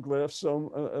Mayan glyphs,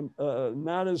 so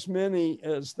not as many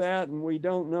as that, and we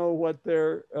don't know what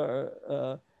their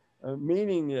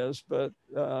meaning is, but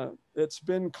it's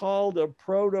been called a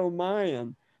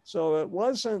proto-Mayan. So it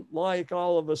wasn't like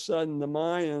all of a sudden the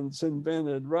Mayans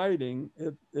invented writing.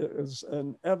 It was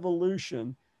an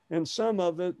evolution, and some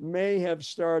of it may have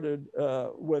started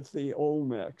with the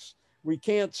Olmecs. We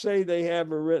can't say they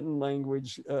have a written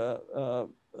language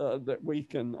that we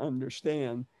can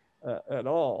understand at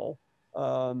all,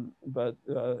 but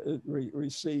we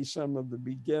see some of the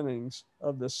beginnings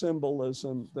of the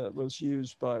symbolism that was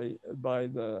used by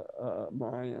the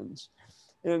Mayans.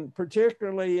 And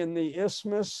particularly in the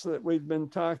Isthmus that we've been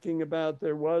talking about,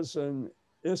 there was an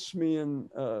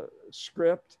Isthmian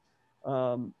script.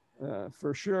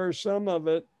 For sure, some of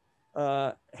it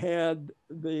had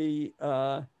the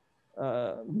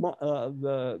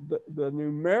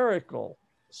numerical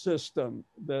system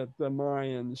that the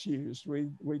Mayans used.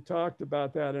 We talked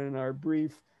about that in our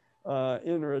brief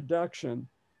introduction.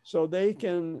 So they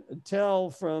can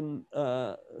tell from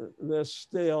this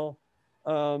still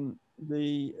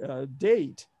the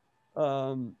date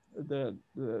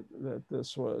that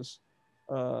this was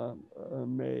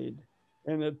made.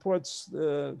 And it puts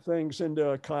things into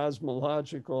a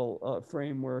cosmological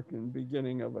framework and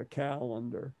beginning of a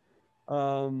calendar.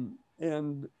 And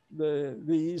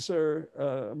these are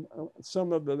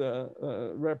some of the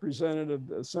representative,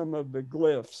 some of the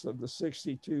glyphs of the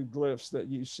 62 glyphs that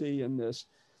you see in this,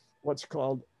 what's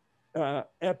called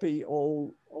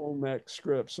Epi-Olmec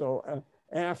script. So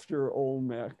after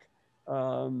Olmec,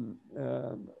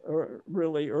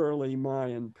 really early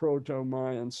Mayan,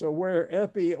 Proto-Mayan. So where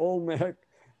Epi-Olmec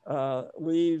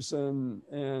leaves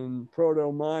and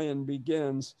Proto-Mayan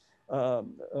begins,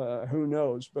 who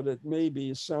knows, but it may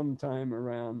be sometime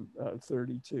around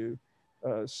 32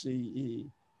 CE.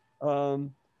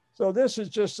 So this is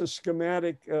just a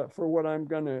schematic for what I'm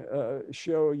going to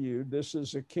show you. This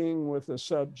is a king with a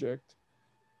subject,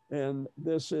 and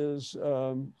this is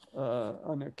on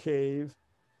a cave.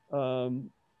 Look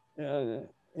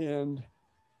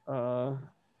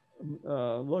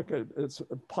at it's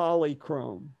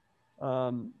polychrome.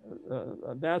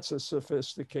 That's a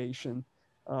sophistication.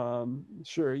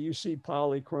 Sure, you see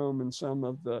polychrome in some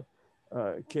of the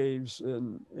caves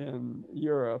in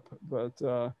Europe, but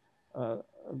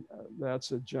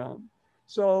that's a jump.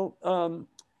 So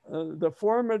the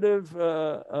formative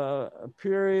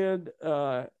period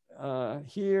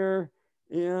here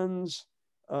ends.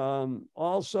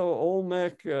 Also,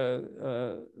 Olmec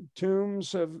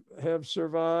tombs have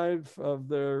survived of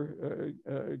their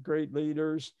great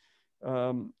leaders.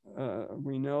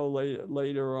 We know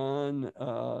later on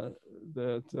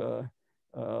that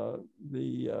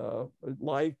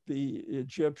like the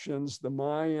Egyptians, the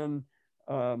Mayan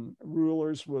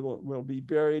rulers will be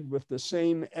buried with the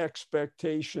same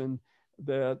expectation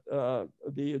that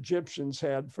the Egyptians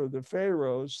had for the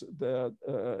pharaohs, that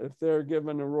if they're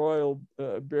given a royal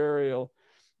burial,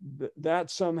 that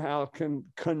somehow can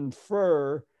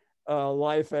confer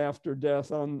life after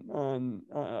death on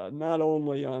not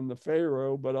only on the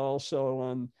pharaoh, but also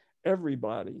on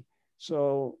everybody.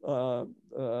 So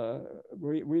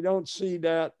we don't see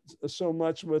that so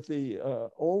much with the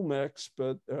Olmecs,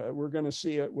 but we're going to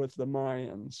see it with the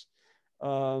Mayans.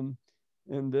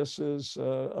 And this is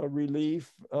a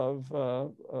relief of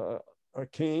a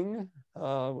king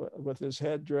with his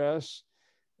headdress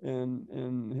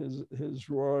and his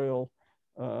royal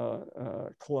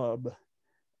club.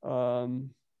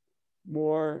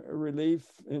 More relief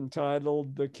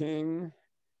entitled "The King."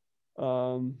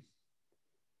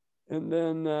 And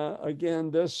then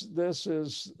again, this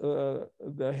is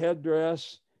the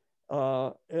headdress,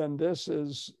 and this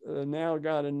is now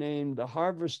got a name. The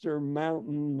Harvester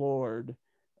Mountain Lord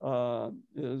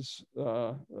is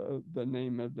the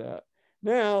name of that.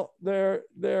 Now there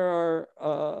are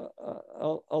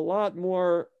a lot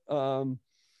more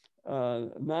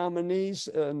nominees,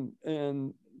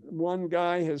 and one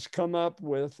guy has come up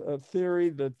with a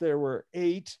theory that there were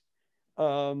 8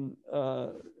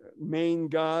 main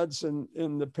gods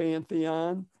in the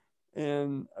pantheon,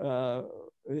 and a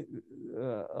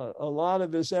lot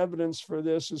of his evidence for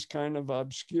this is kind of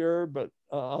obscure, but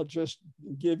I'll just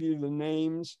give you the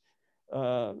names.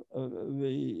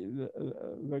 The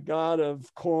god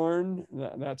of corn,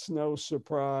 that's no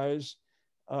surprise.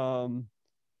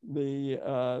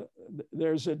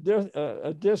 There's a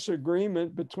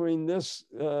disagreement between this,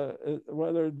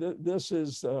 whether this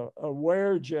is a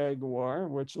were-jaguar,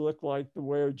 which look like the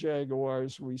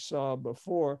were-jaguars we saw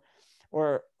before,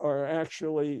 or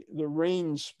actually the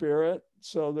rain spirit.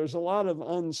 So there's a lot of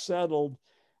unsettled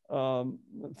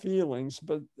feelings,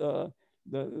 but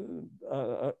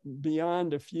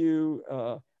beyond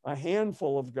a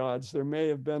handful of gods, there may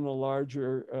have been a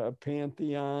larger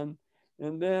pantheon.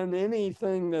 And then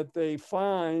anything that they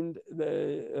find,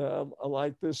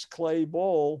 like this clay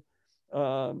bowl,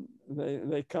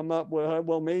 they come up with,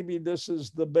 well, maybe this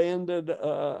is the banded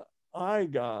eye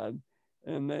god.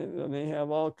 And they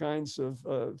have all kinds of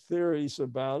theories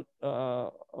about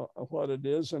what it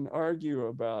is and argue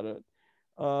about it.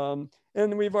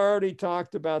 And we've already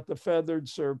talked about the feathered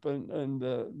serpent and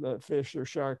the fish or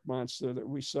shark monster that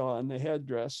we saw in the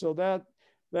headdress. So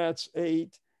that's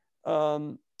 8.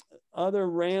 Other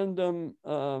random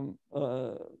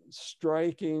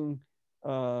striking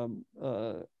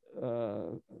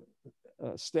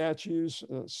statues,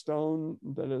 stone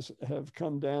that have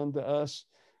come down to us.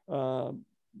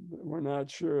 We're not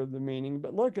sure of the meaning,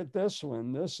 but look at this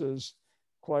one. This is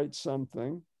quite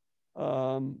something.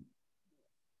 And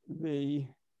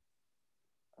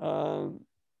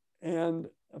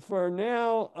for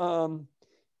now,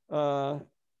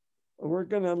 we're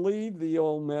going to leave the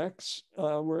Olmecs.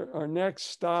 Our next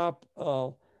stop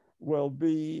will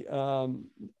be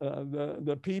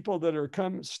the people that are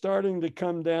starting to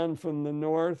come down from the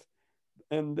north.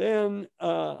 And then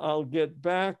I'll get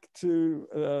back to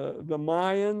the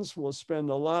Mayans. We'll spend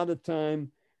a lot of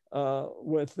time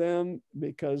with them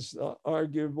because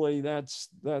arguably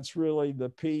that's really the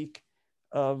peak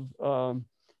of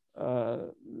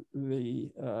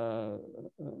the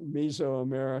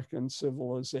Mesoamerican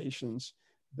civilizations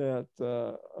that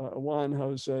Juan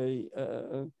Jose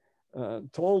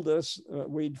told us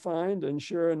we'd find, and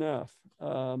sure enough,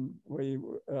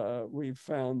 we've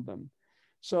found them.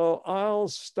 So I'll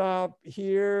stop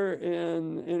here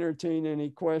and entertain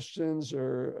any questions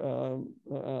or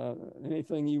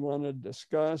anything you want to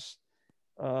discuss.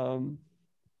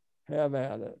 Have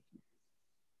at it.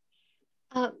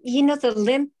 The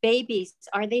limp babies,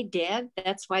 are they dead?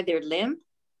 That's why they're limp?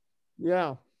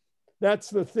 Yeah, that's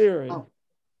the theory. Oh.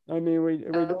 I mean, we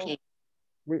okay.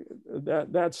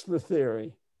 That's the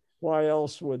theory. Why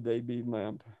else would they be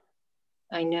limp?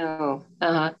 I know.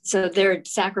 So they're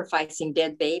sacrificing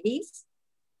dead babies?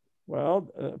 Well,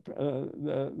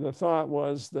 the thought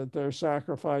was that they're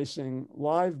sacrificing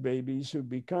live babies who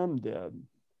become dead.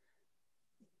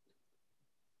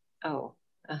 Oh.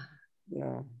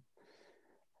 Yeah.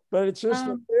 But it's just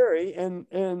a theory, and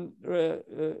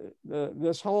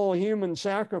this whole human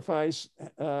sacrifice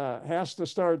has to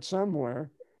start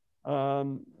somewhere,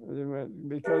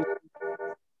 because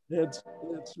it's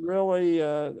really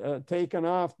taken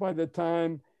off by the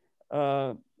time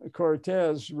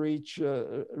Cortez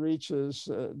reaches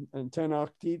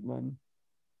Tenochtitlan.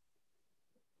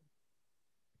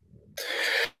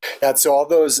 Yeah, so all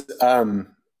those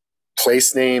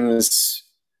place names,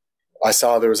 I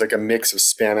saw there was like a mix of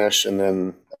Spanish and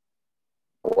then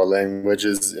what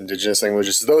languages, indigenous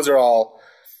languages. So those are all,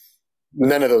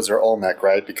 none of those are Olmec,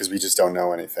 right? Because we just don't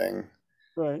know anything.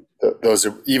 Right. Those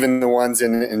are, even the ones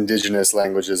in indigenous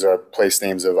languages are place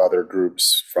names of other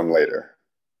groups from later.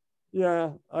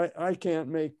 Yeah, I can't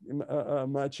make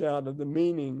much out of the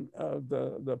meaning of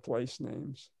the place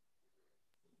names.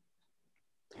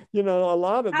 You know, a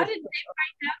lot of How did they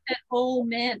find out that ol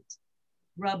meant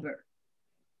rubber?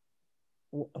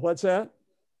 What's that?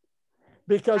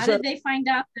 Because how did they find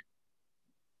out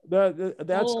that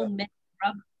that's ol meant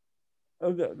rubber?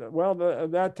 Well,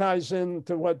 that ties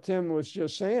into what Tim was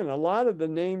just saying. A lot of the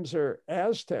names are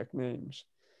Aztec names.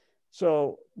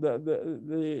 So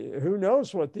the who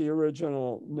knows what the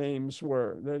original names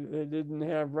were? They didn't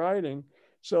have writing.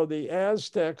 So the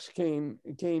Aztecs came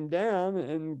down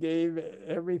and gave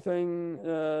everything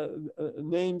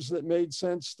names that made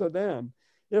sense to them.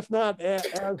 If not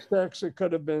Aztecs, it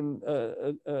could have been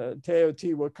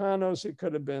Teotihuacanos, it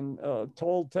could have been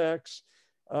Toltecs.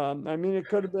 I mean, it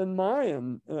could have been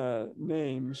Mayan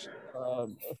names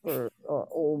for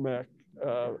Olmec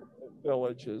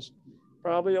villages.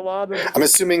 Probably a lot of. I'm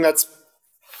assuming that's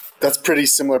pretty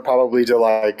similar, probably, to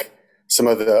like some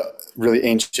of the really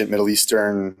ancient Middle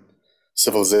Eastern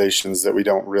civilizations that we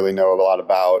don't really know a lot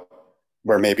about,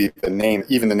 where maybe the name,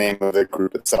 even the name of the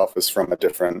group itself, is from a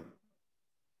different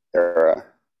era.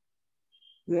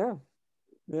 Yeah.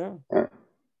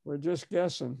 We're just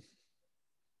guessing.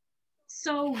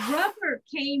 So rubber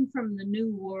came from the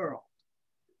New World.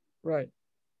 Right.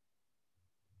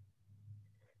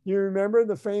 You remember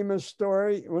the famous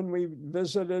story when we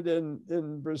visited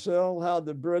in Brazil, how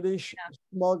the British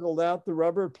smuggled out the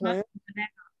rubber plant?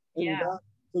 Yeah.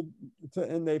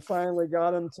 And they finally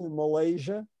got them to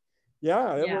Malaysia.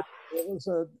 Yeah, it was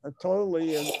a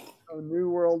totally a New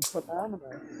World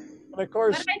phenomenon. And of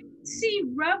course, but I see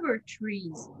rubber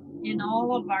trees in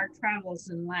all of our travels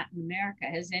in Latin America.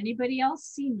 Has anybody else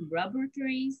seen rubber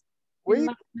trees in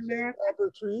Latin America?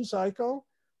 Rubber trees, Aiko.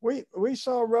 We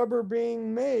saw rubber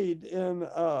being made in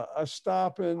a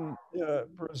stop in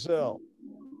Brazil.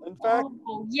 In fact,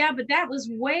 yeah, but that was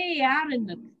way out in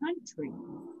the country.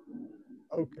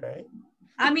 Okay.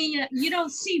 I mean, you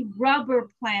don't see rubber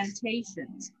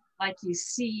plantations like you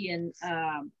see in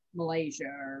Malaysia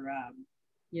or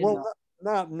you know.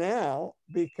 Not now,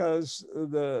 because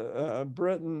the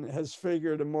Britain has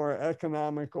figured a more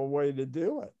economical way to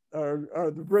do it,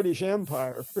 or the British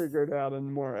Empire figured out a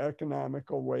more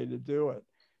economical way to do it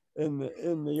in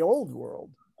the old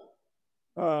world.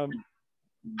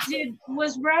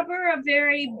 Was rubber a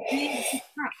very big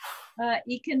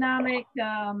economic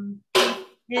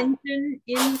engine in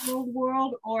the old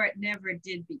world, or it never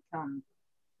did become?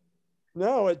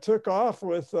 No, it took off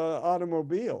with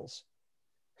automobiles.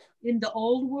 In the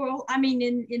old world? I mean,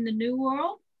 in the new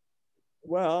world?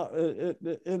 Well,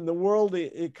 in the world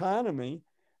economy,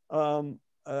 I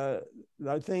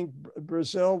think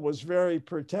Brazil was very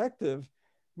protective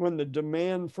when the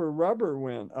demand for rubber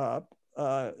went up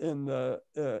in the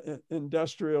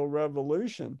Industrial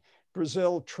Revolution.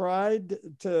 Brazil tried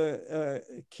to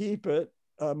keep it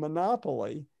a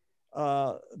monopoly,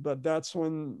 but that's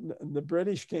when the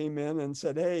British came in and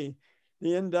said, hey,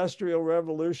 the Industrial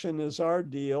Revolution is our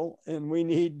deal and we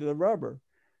need the rubber.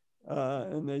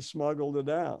 And they smuggled it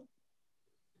out.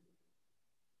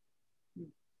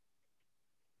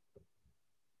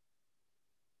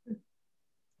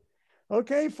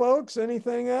 Okay, folks,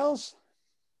 anything else?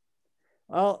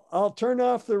 I'll turn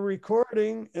off the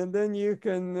recording and then you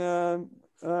can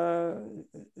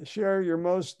share your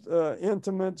most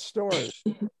intimate story.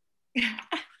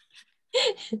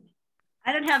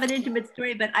 I don't have an intimate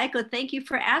story, but Aiko, thank you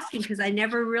for asking, because I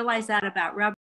never realized that about rubber.